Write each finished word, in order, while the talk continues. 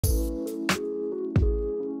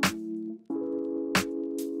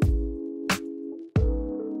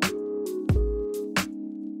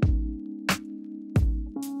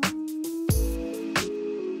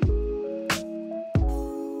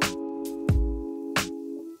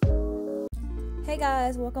Hey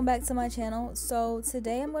guys, welcome back to my channel. So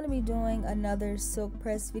today I'm going to be doing another silk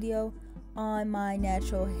press video on my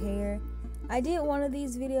natural hair. I did one of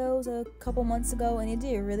these videos a couple months ago and it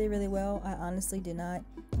did really well. I honestly did not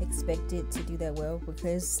expect it to do that well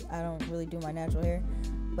because I don't really do my natural hair,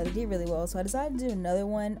 but it did really well. So I decided to do another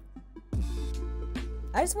one.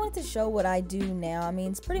 I just wanted to show what I do now. I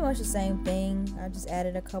mean, it's pretty much the same thing. I just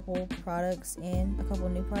added a couple products in, a couple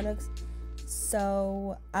new products.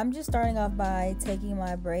 So I'm just starting off by taking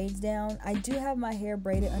my braids down. I do have my hair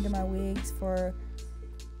braided under my wigs for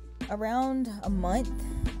around a month.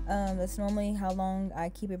 That's normally how long I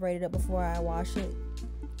keep it braided up before I wash it.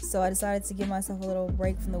 So I decided to give myself a little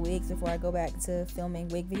break from the wigs before I go back to filming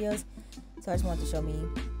wig videos. So I just wanted to show me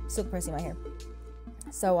silk pressing my hair.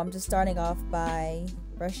 So I'm just starting off by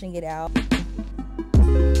brushing it out.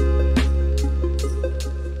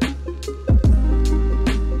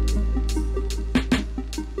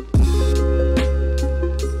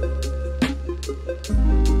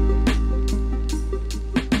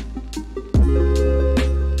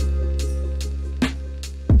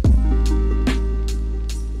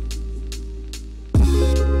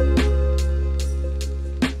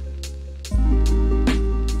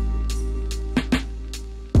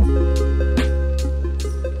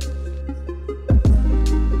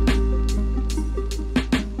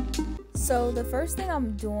 So the first thing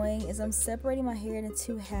I'm doing is I'm separating my hair into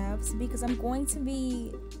two halves because I'm going to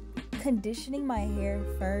be conditioning my hair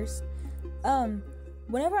first.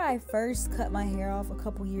 Whenever I first cut my hair off a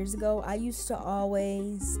couple years ago, I used to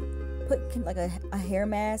always put like a hair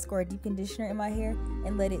mask or a deep conditioner in my hair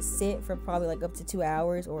and let it sit for probably like up to 2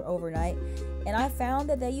 hours or overnight. And I found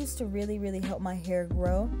that used to really help my hair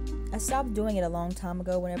grow. I stopped doing it a long time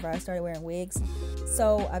ago whenever I started wearing wigs.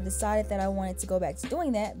 So I've decided that I wanted to go back to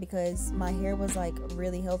doing that because my hair was like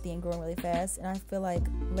really healthy and growing really fast. And I feel like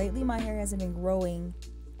lately my hair hasn't been growing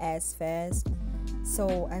as fast.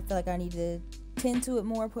 So I feel like I need to tend to it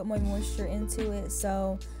more, put more moisture into it.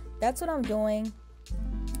 So that's what I'm doing.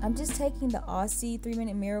 I'm just taking the Aussie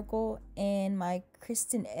 3-Minute Miracle and my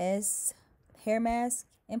Kristen S hair mask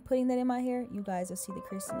and putting that in my hair. You guys will see the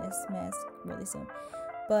Kristen S mask really soon.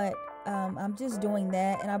 But I'm just doing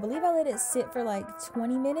that, and I believe I let it sit for like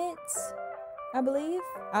 20 minutes. I believe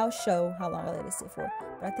I'll show how long I let it sit for,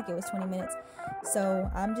 but I think it was 20 minutes. So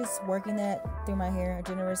I'm just working that through my hair a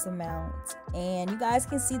generous amount, and you guys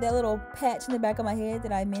can see that little patch in the back of my head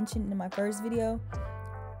that I mentioned in my first video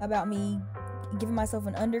about me giving myself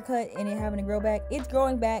an undercut and it having to grow back. It's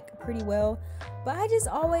growing back pretty well, but I just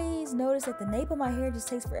always notice that the nape of my hair just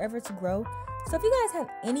takes forever to grow. So if you guys have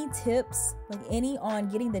any tips, like any on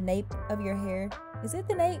getting the nape of your hair, is it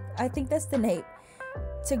the nape? I think that's the nape,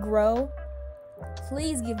 to grow,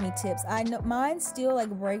 please give me tips. I know mine still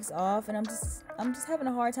like breaks off and I'm just having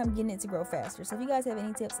a hard time getting it to grow faster. So if you guys have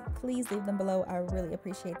any tips, please leave them below. I really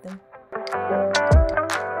appreciate them.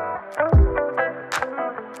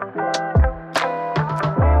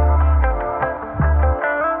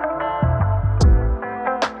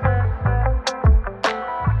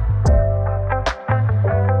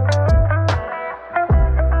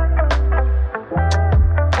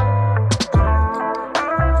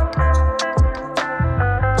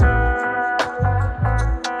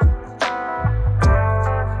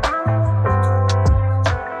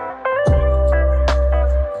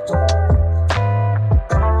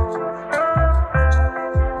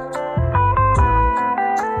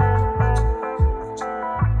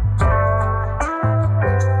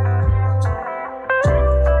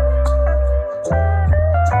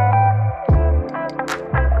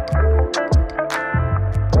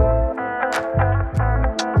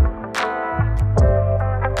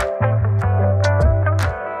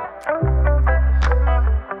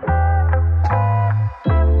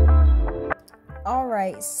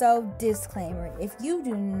 Alright, so disclaimer, if you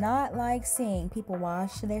do not like seeing people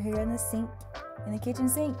wash their hair in the sink, in the kitchen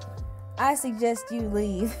sink, I suggest you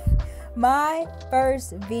leave. My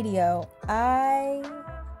first video, I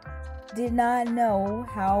did not know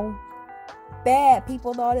how bad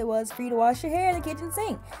people thought it was for you to wash your hair in the kitchen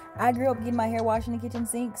sink. I grew up getting my hair washed in the kitchen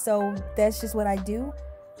sink, so that's just what I do.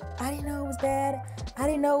 I didn't know it was bad. I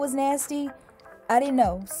didn't know it was nasty. I didn't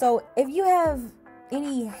know. So if you have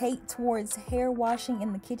any hate towards hair washing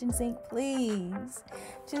in the kitchen sink, please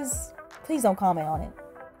don't comment on it.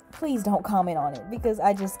 Please don't comment on it because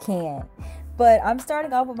I just can't. But I'm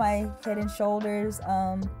starting off with my head and shoulders.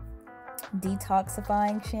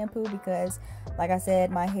 detoxifying shampoo because, like I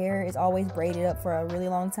said, my hair is always braided up for a really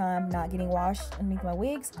long time, not getting washed underneath my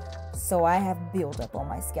wigs, so I have buildup on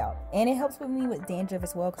my scalp. And it helps with me with dandruff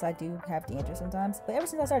as well because I do have dandruff sometimes, but ever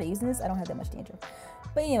since I started using this, I don't have that much dandruff.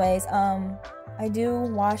 But anyways, I do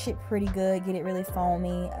wash it pretty good, get it really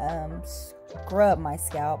foamy, scrub my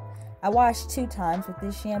scalp. I wash 2 times with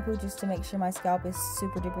this shampoo just to make sure my scalp is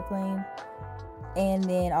super duper clean. And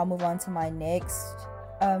then I'll move on to my next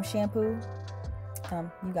shampoo.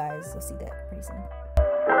 You guys will see that pretty soon.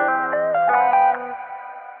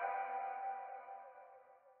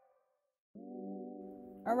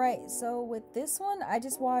 Alright, so with this one, I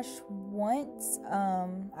just wash once.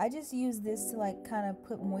 I just use this to like kind of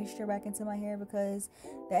put moisture back into my hair because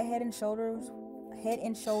that Head and Shoulders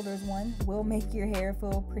one will make your hair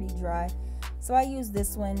feel pretty dry. So I use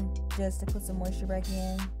this one just to put some moisture back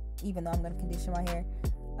in, even though I'm going to condition my hair.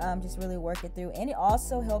 Just really work it through. And it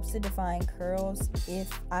also helps to define curls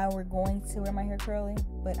if I were going to wear my hair curly.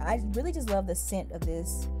 But I really just love the scent of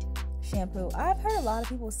this shampoo. I've heard a lot of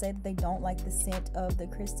people say that they don't like the scent of the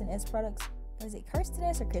Kristen S products. Is it Kirsten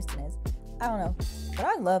S or Kristen S? I don't know. But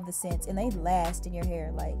I love the scents and they last in your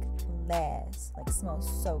hair, like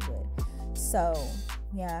smells so good. So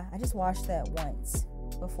yeah, I just wash that once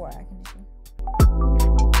before I condition.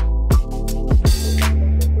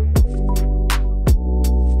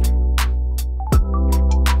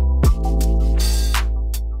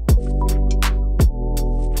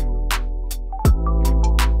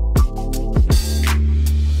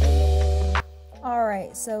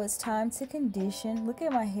 Alright, so it's time to condition. Look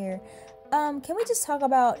at my hair. Can we just talk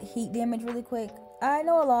about heat damage really quick? I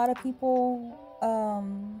know a lot of people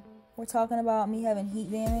were talking about me having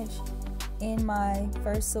heat damage in my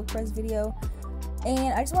first silk press video,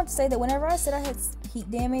 and I just want to say that whenever I said I had heat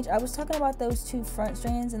damage, I was talking about those 2 front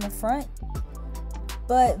strands in the front.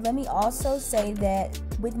 But let me also say that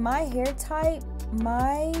with my hair type,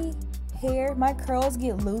 my curls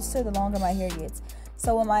get looser the longer my hair gets.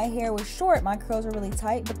 So when my hair was short, my curls are really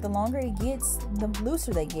tight, but the longer it gets, the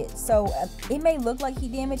looser they get. So it may look like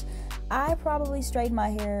heat damage. I probably straighten my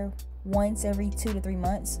hair once every 2 to 3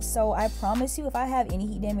 months. So I promise you, if I have any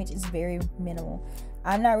heat damage, it's very minimal.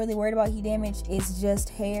 I'm not really worried about heat damage. It's just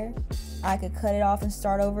hair. I could cut it off and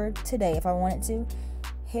start over today if I wanted to.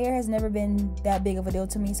 Hair has never been that big of a deal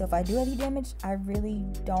to me. So if I do have heat damage, I really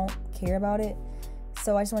don't care about it.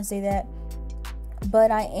 So I just want to say that.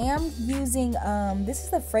 But I am using, this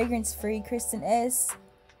is the fragrance-free Kristen S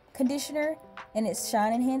conditioner, and it's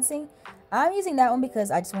shine enhancing. I'm using that one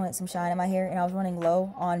because I just wanted some shine in my hair, and I was running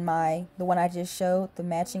low on the one I just showed, the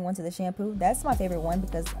matching one to the shampoo. That's my favorite one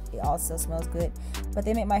because it also smells good, but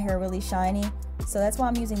they make my hair really shiny, so that's why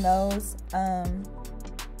I'm using those. I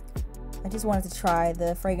just wanted to try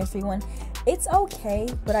the fragrance-free one. It's okay,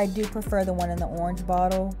 but I do prefer the one in the orange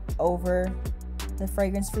bottle over the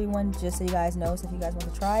fragrance-free one, just so you guys know, so if you guys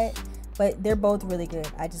want to try it. But they're both really good.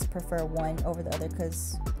 I just prefer one over the other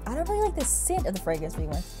because I don't really like the scent of the fragrance-free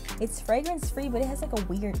one. It's fragrance-free, but it has like a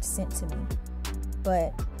weird scent to me.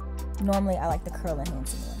 But normally I like the curl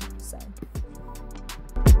enhancing one, so.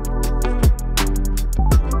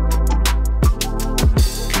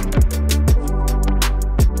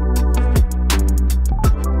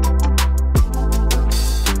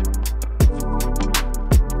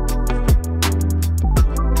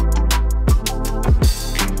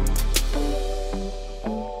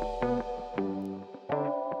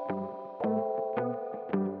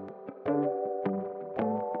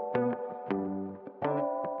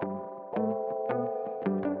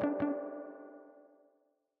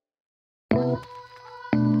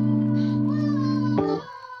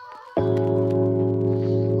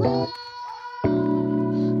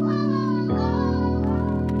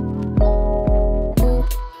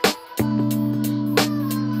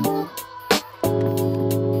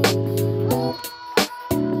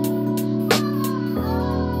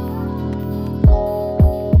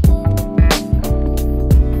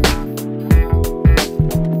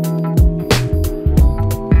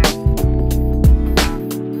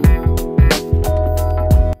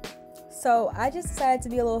 So I just decided to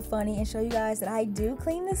be a little funny and show you guys that I do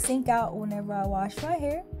clean the sink out whenever I wash my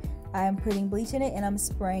hair. I am putting bleach in it and I'm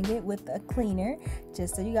spraying it with a cleaner.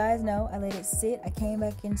 Just so you guys know, I let it sit. I came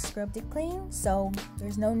back and scrubbed it clean. So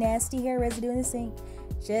there's no nasty hair residue in the sink.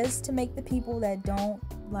 Just to make the people that don't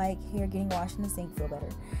like hair getting washed in the sink feel better.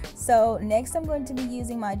 So next I'm going to be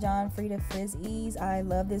using my John Frieda Frizz Ease. I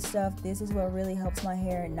love this stuff. This is what really helps my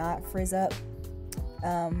hair not frizz up.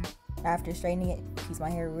 After straightening it, keeps my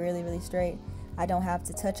hair really, really straight. I don't have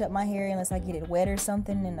to touch up my hair unless I get it wet or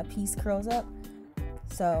something and a piece curls up.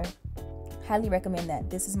 So highly recommend that.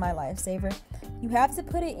 This is my lifesaver. You have to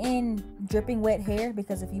put it in dripping wet hair,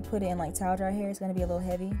 because if you put it in like towel dry hair, it's going to be a little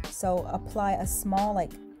heavy. So apply a small,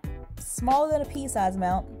 like smaller than a pea size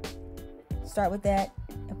amount. Start with that,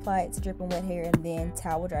 apply it to dripping wet hair, and then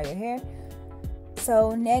towel dry your hair.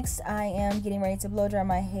 So next I am getting ready to blow dry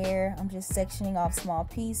my hair. I'm just sectioning off small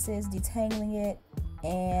pieces, detangling it,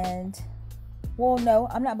 and well, no,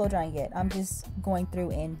 I'm not blow drying yet. I'm just going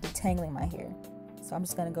through and detangling my hair. So I'm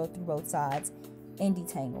just going to go through both sides and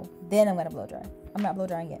detangle. Then I'm going to blow dry. I'm not blow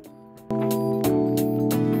drying yet.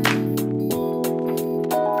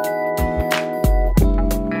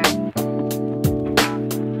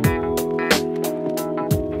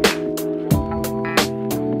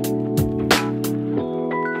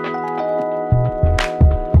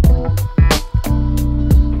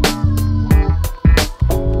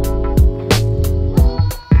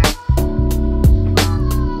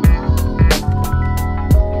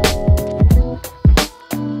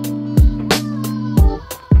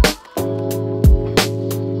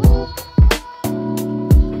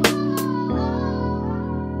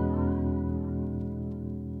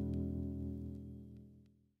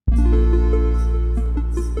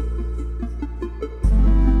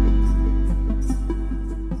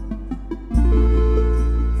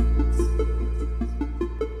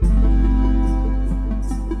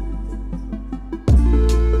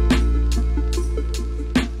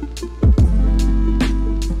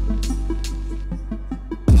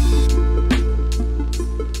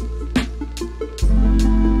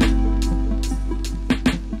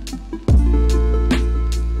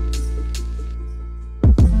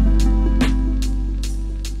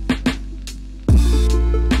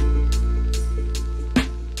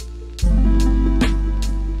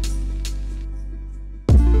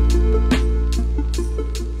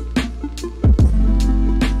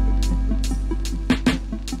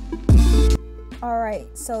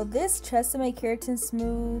 Alright, so this Tresemme Keratin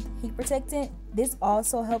Smooth Heat Protectant, this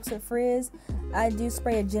also helps with frizz. I do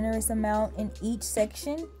spray a generous amount in each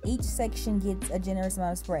section. Each section gets a generous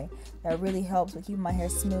amount of spray. That really helps with keeping my hair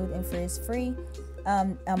smooth and frizz free.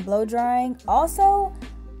 I'm blow drying. Also,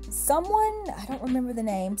 someone, I don't remember the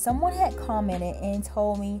name, someone had commented and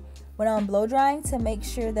told me when I'm blow drying to make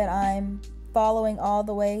sure that I'm following all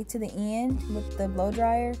the way to the end with the blow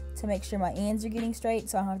dryer to make sure my ends are getting straight,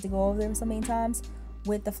 so I don't have to go over them so many times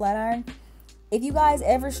with the flat iron. If you guys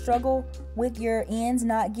ever struggle with your ends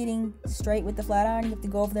not getting straight with the flat iron, you have to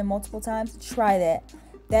go over them multiple times, try that.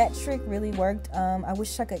 That trick really worked. I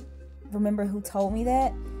wish I could remember who told me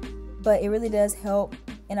that, but it really does help,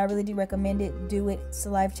 and I really do recommend it. Do it. It's a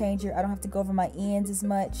life changer. I don't have to go over my ends as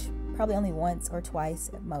much, probably only once or twice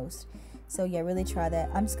at most. So yeah, really try that.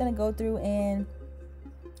 I'm just gonna go through and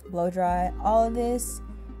blow dry all of this,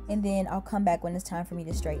 and then I'll come back when it's time for me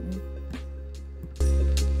to straighten.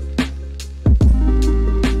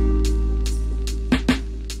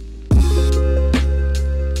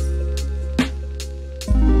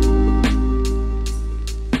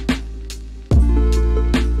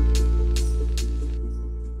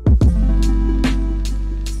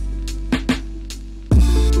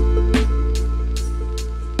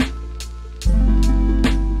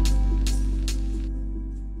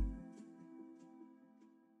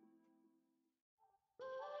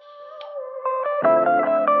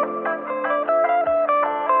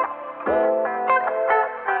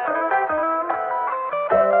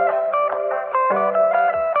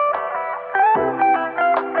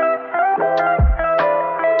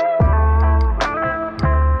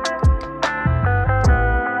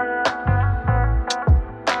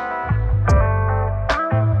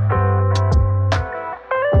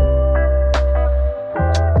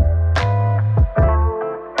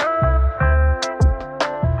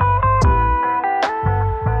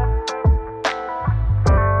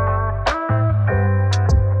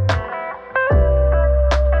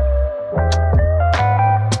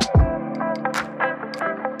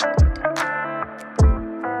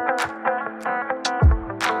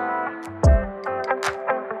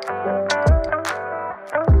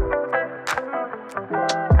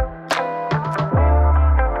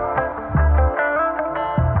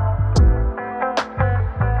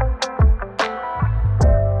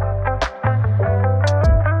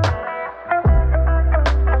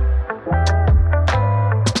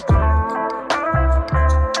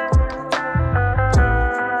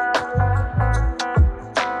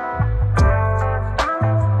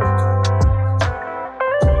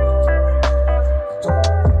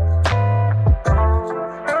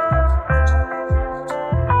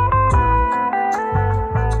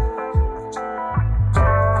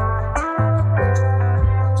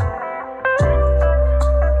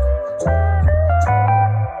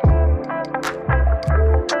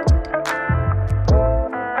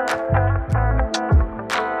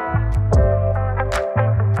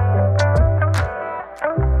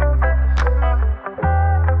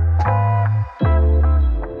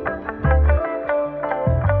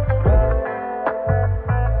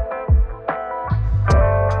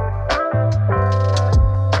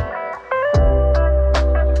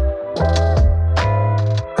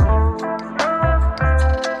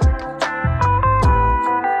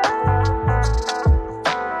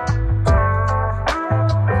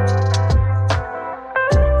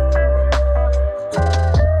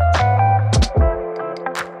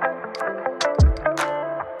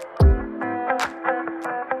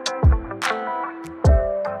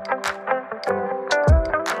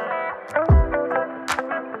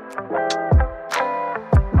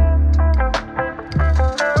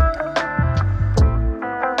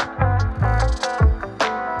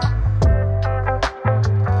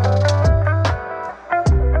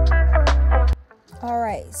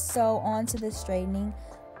 So on to the straightening.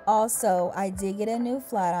 Also, I did get a new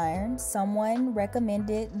flat iron. Someone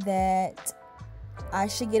recommended that I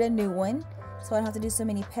should get a new one so I don't have to do so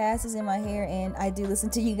many passes in my hair, and I do listen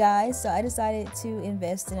to you guys, so I decided to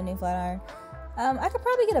invest in a new flat iron. I could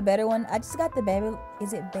probably get a better one. I just got the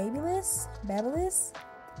Babyliss?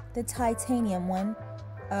 The titanium one.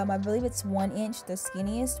 I believe it's 1 inch, the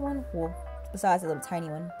skinniest one. Well, besides the little tiny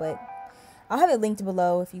one, but I'll have it linked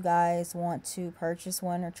below if you guys want to purchase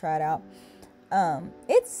one or try it out.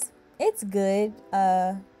 It's good.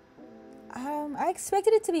 I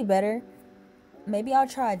expected it to be better. Maybe I'll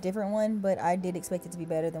try a different one, but I did expect it to be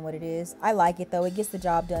better than what it is. I like it though. It gets the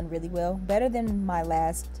job done really well. Better than my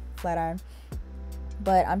last flat iron.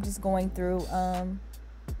 But I'm just going through,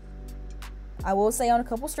 I will say on a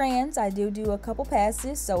couple strands, I do a couple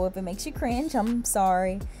passes. So if it makes you cringe, I'm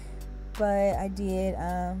sorry. But I did,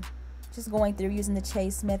 just going through using the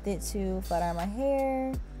chase method to flat iron my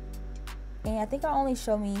hair. And I think I only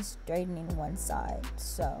show me straightening one side.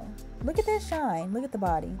 So look at that shine. Look at the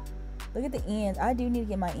body. Look at the ends. I do need to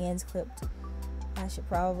get my ends clipped. I should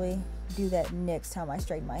probably do that next time I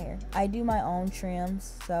straighten my hair. I do my own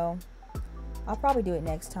trims, so I'll probably do it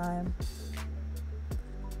next time,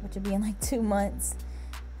 which will be in like 2 months.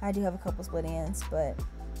 I do have a couple split ends, but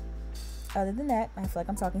other than that, I feel like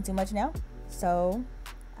I'm talking too much now. So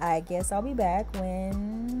I guess I'll be back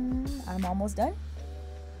when I'm almost done.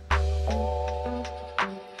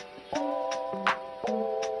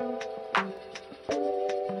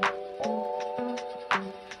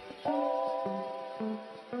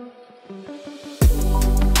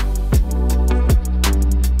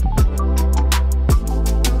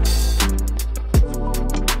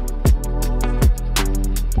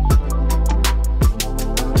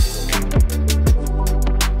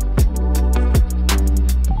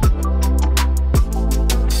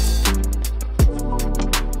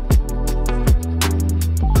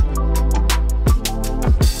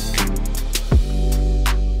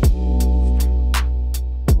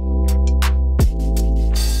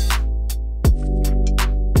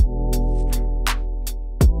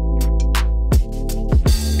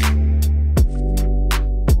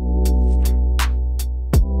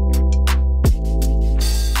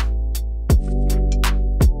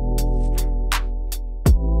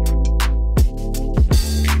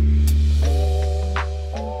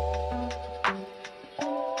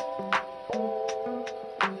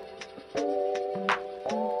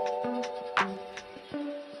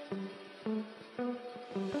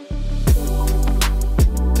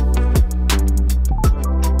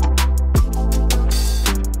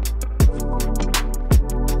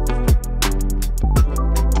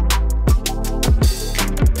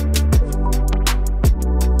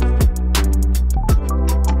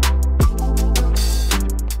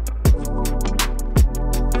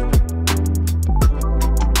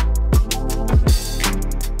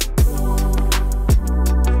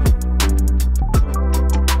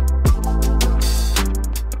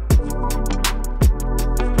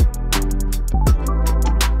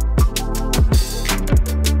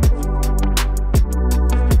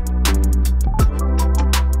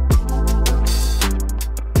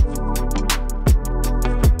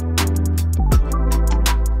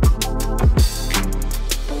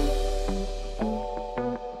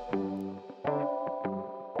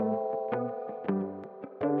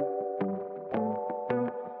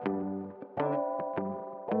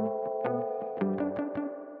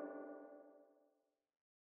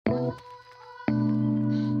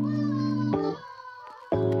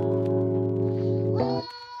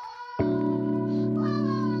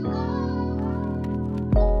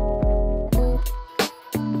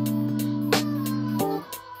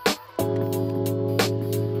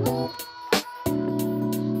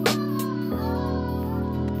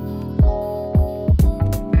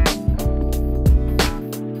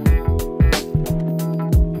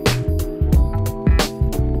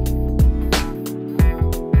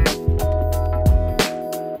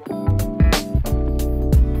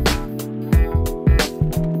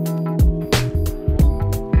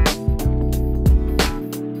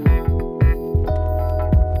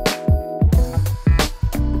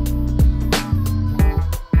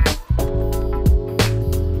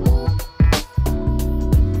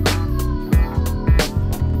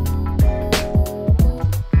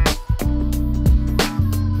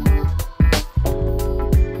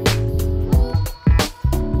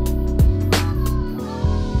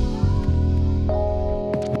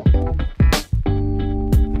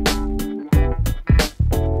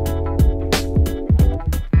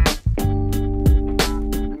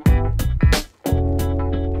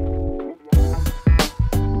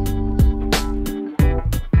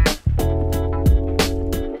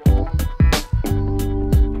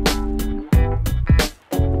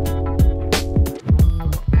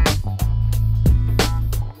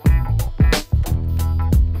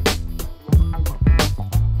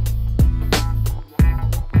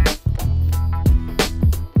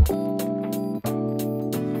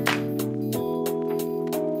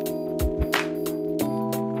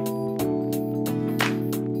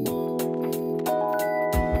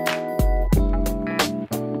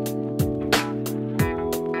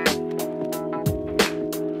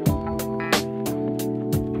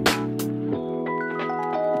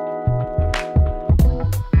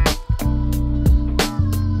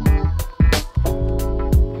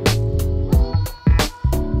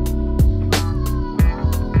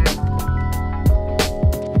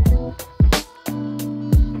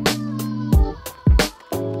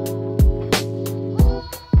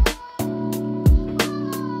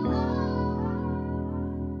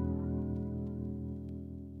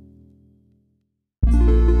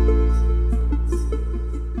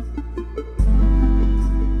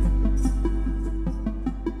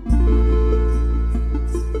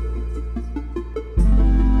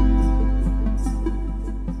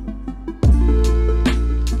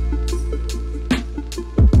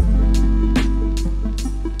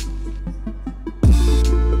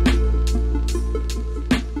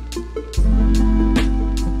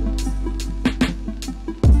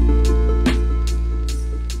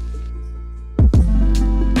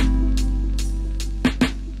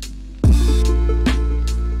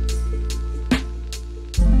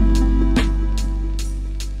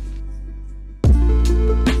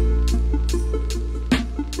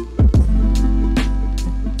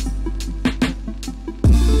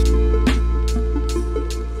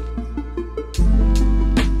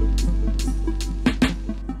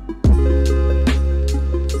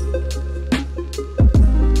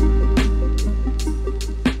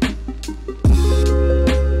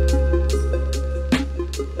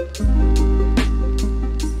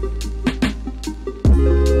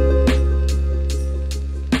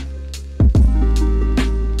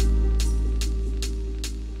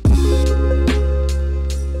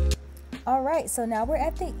 Alright, so now we're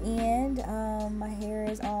at the end. My hair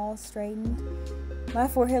is all straightened. My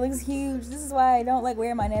forehead looks huge. This is why I don't like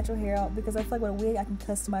wearing my natural hair out, because I feel like with a wig I can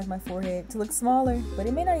customize my forehead to look smaller, but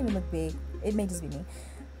it may not even look big. It may just be me.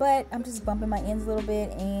 But I'm just bumping my ends a little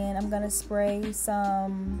bit, and I'm gonna spray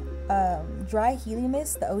some dry Helium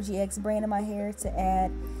Mist, the OGX brand, in my hair to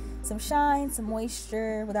add some shine, some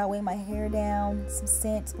moisture without weighing my hair down, some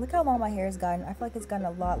scent. Look how long my hair has gotten. I feel like it's gotten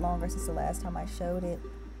a lot longer since the last time I showed it.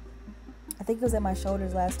 I think it was at my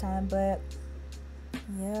shoulders last time, but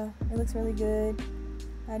yeah, it looks really good.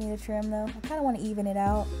 I need a trim though. I kind of want to even it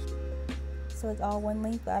out so it's all one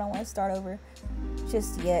length, but I don't want to start over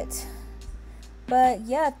just yet. But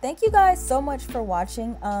yeah, thank you guys so much for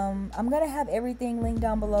watching. I'm gonna have everything linked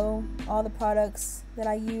down below, all the products that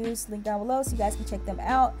I use linked down below, so you guys can check them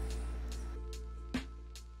out.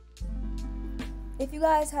 If you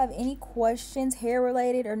guys have any questions, hair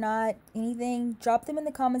related or not, anything, drop them in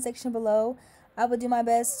the comment section below. I will do my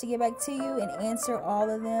best to get back to you and answer all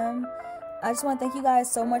of them. I just want to thank you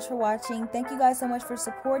guys so much for watching. Thank you guys so much for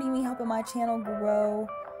supporting me, helping my channel grow.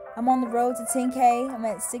 I'm on the road to 10K. I'm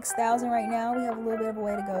at 6,000 right now. We have a little bit of a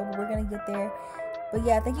way to go, but we're going to get there. But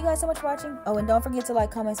yeah, thank you guys so much for watching. Oh, and don't forget to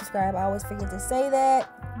like, comment, subscribe. I always forget to say that.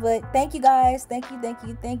 But thank you guys. Thank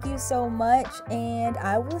you so much. And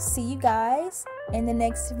I will see you guys in the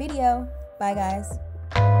next video. Bye, guys.